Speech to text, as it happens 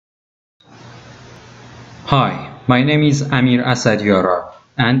Hi, my name is Amir Asadyara,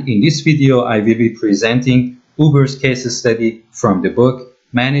 and in this video I will be presenting Uber's case study from the book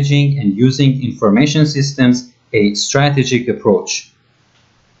Managing and Using Information Systems, a Strategic Approach.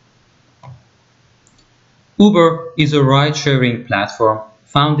 Uber is a ride-sharing platform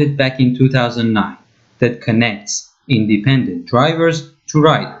founded back in 2009 that connects independent drivers to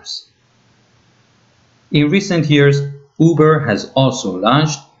riders. In recent years, Uber has also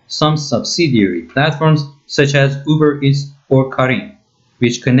launched some subsidiary platforms such as Uber Eats or Careem,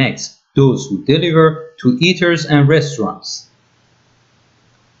 which connects those who deliver to eaters and restaurants.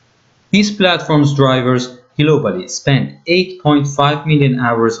 These platforms' drivers globally spend 8.5 million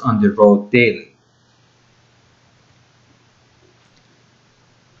hours on the road daily.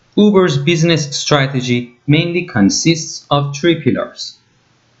 Uber's business strategy mainly consists of three pillars.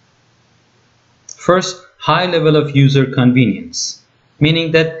 First, high level of user convenience,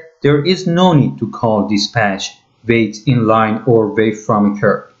 meaning that there is no need to call dispatch, wait in line, or wait from a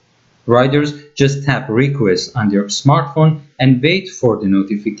curb. Riders just tap request on their smartphone and wait for the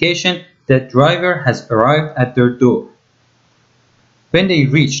notification that driver has arrived at their door. When they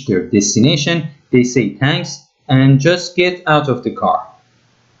reach their destination, they say thanks and just get out of the car.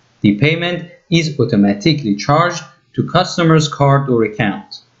 The payment is automatically charged to customer's card or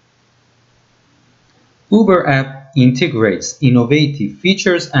account. Uber app integrates innovative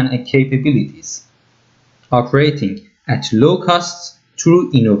features and capabilities. Operating at low costs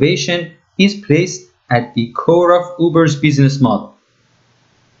through innovation is placed at the core of Uber's business model.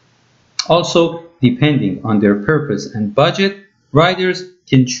 Also, depending on their purpose and budget, riders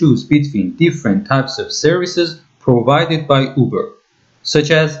can choose between different types of services provided by Uber,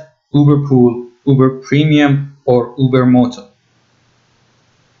 such as Uber Pool, Uber Premium, or Uber Moto.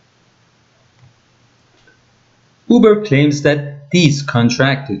 Uber claims that these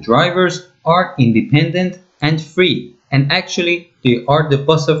contracted drivers are independent and free, and actually they are the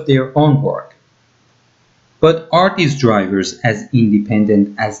boss of their own work. But are these drivers as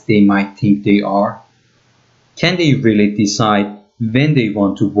independent as they might think they are? Can they really decide when they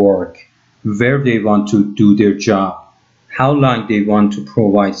want to work, where they want to do their job, how long they want to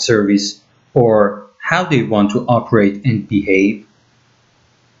provide service, or how they want to operate and behave?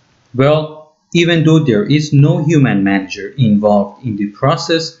 Well, even though there is no human manager involved in the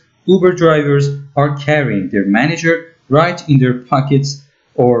process, Uber drivers are carrying their manager right in their pockets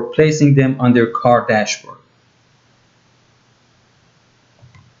or placing them on their car dashboard.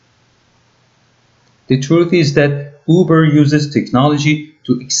 The truth is that Uber uses technology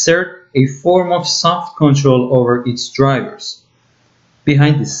to exert a form of soft control over its drivers.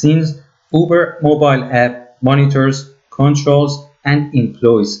 Behind the scenes, Uber mobile app monitors, controls, and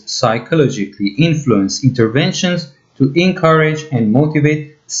employs psychologically influenced interventions to encourage and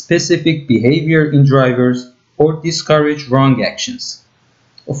motivate specific behavior in drivers or discourage wrong actions.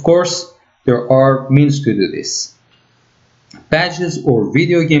 Of course, there are means to do this. Badges or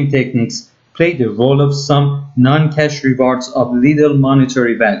video game techniques play the role of some non-cash rewards of little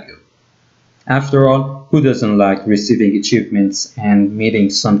monetary value. After all, who doesn't like receiving achievements and meeting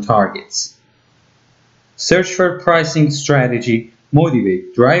some targets? Search for pricing strategy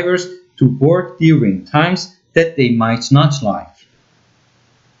motivate drivers to work during times that they might not like.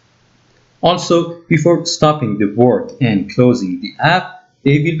 Also, before stopping the work and closing the app,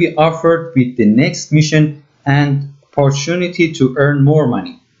 they will be offered with the next mission and opportunity to earn more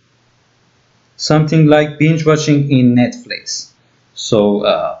money. Something like binge watching in Netflix.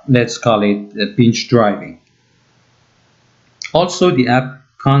 So let's call it binge driving. Also, the app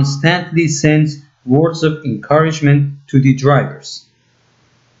constantly sends words of encouragement to the drivers.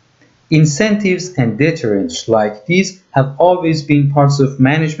 Incentives and deterrents like these have always been parts of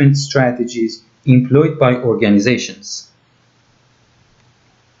management strategies employed by organizations.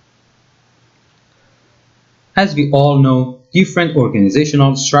 As we all know, different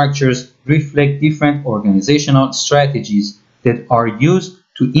organizational structures reflect different organizational strategies that are used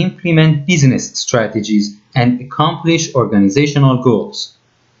to implement business strategies and accomplish organizational goals.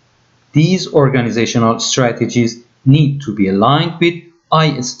 These organizational strategies need to be aligned with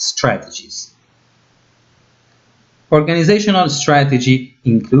IS strategies. Organizational strategy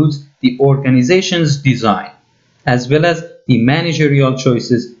includes the organization's design, as well as the managerial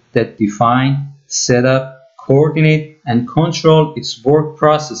choices that define, set up, coordinate, and control its work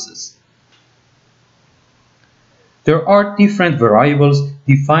processes. There are different variables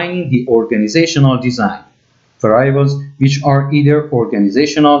defining the organizational design. Variables which are either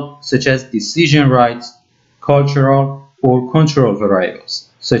organizational, such as decision rights, cultural, or control variables,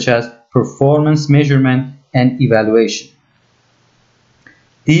 such as performance measurement and evaluation.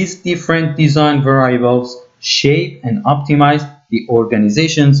 These different design variables shape and optimize the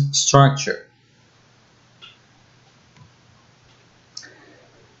organization's structure.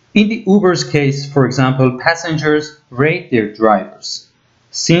 In the Uber's case, for example, passengers rate their drivers.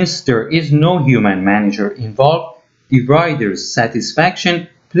 Since there is no human manager involved, the rider's satisfaction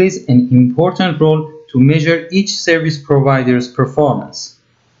plays an important role to measure each service provider's performance.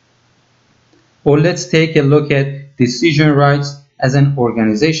 Or let's take a look at decision rights as an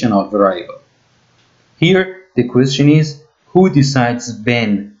organizational variable. Here, the question is, who decides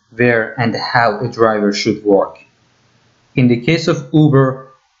when, where, and how a driver should work? In the case of Uber,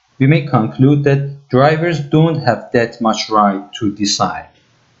 we may conclude that drivers don't have that much right to decide.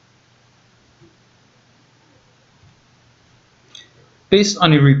 Based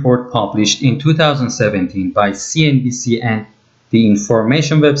on a report published in 2017 by CNBC and the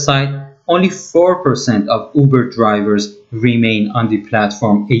information website, only 4% of Uber drivers remain on the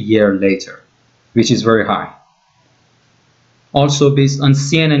platform a year later, which is very high. Also based on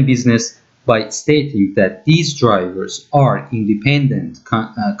CNN Business, by stating that these drivers are independent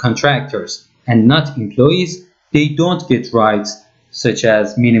contractors and not employees, they don't get rights such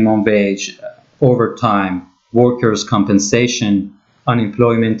as minimum wage, overtime, workers' compensation,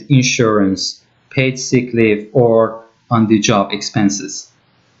 unemployment insurance, paid sick leave, or on-the-job expenses.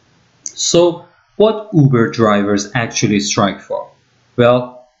 So, what Uber drivers actually strike for?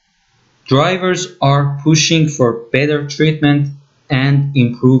 Well, drivers are pushing for better treatment and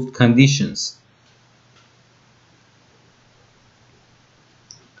improved conditions.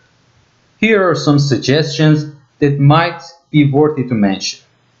 Here are some suggestions that might be worthy to mention.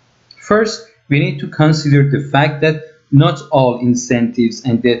 First, we need to consider the fact that not all incentives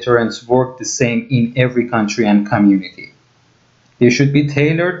and deterrents work the same in every country and community. They should be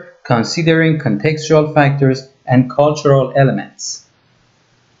tailored considering contextual factors and cultural elements.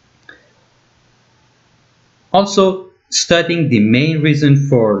 Also, studying the main reason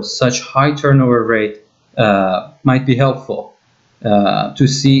for such high turnover rate might be helpful to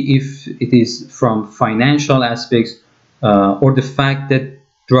see if it is from financial aspects or the fact that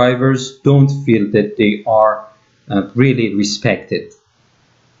drivers don't feel that they are really respected.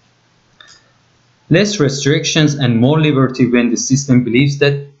 Less restrictions and more liberty when the system believes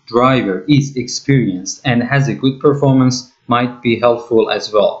that driver is experienced and has a good performance might be helpful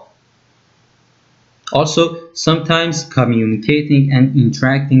as well. Also, sometimes communicating and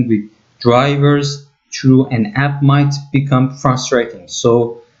interacting with drivers through an app might become frustrating,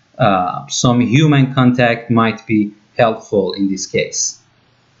 so some human contact might be helpful in this case.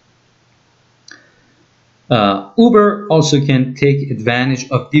 Uber also can take advantage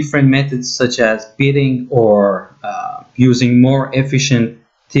of different methods such as bidding or using more efficient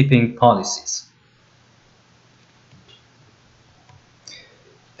tipping policies.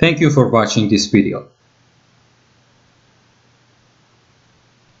 Thank you for watching this video.